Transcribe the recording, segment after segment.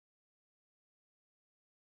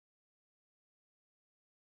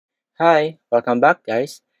Hi, welcome back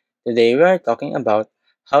guys. Today we are talking about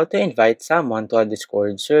how to invite someone to a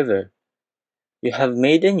Discord server. You have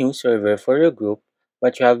made a new server for your group,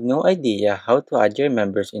 but you have no idea how to add your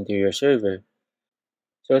members into your server.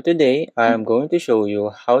 So today I am going to show you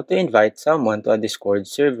how to invite someone to a Discord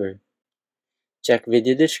server. Check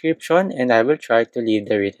video description and I will try to leave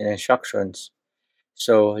the written instructions.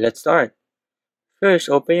 So let's start. First,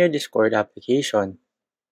 open your Discord application.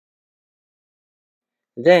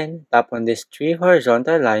 Then, tap on these three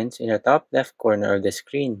horizontal lines in the top left corner of the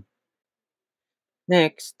screen.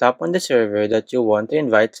 Next, tap on the server that you want to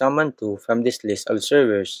invite someone to from this list of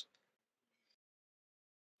servers.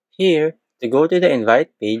 Here, to go to the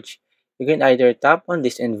invite page, you can either tap on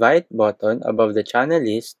this invite button above the channel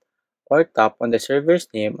list or tap on the server's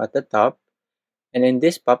name at the top, and in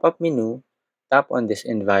this pop-up menu, tap on this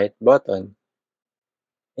invite button.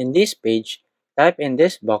 In this page, type in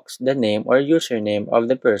this box the name or username of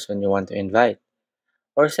the person you want to invite,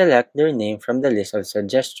 or select their name from the list of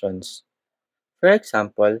suggestions. For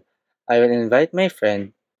example, I will invite my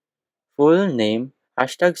friend full name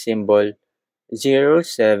hashtag symbol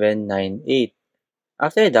 0798.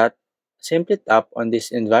 After that, simply tap on this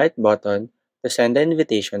invite button to send the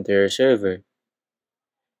invitation to your server.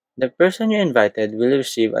 The person you invited will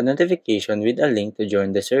receive a notification with a link to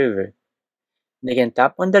join the server. They can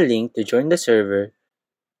tap on the link to join the server,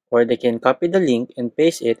 or they can copy the link and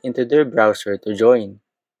paste it into their browser to join.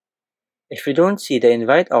 If you don't see the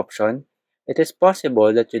invite option, it is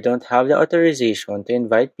possible that you don't have the authorization to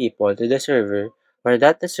invite people to the server or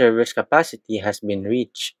that the server's capacity has been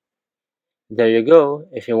reached. There you go.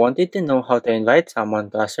 If you wanted to know how to invite someone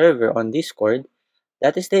to a server on Discord,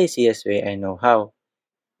 that is the easiest way I know how.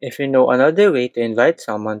 If you know another way to invite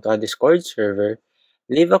someone to a Discord server,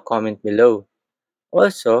 leave a comment below.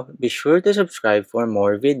 Also, be sure to subscribe for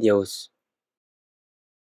more videos.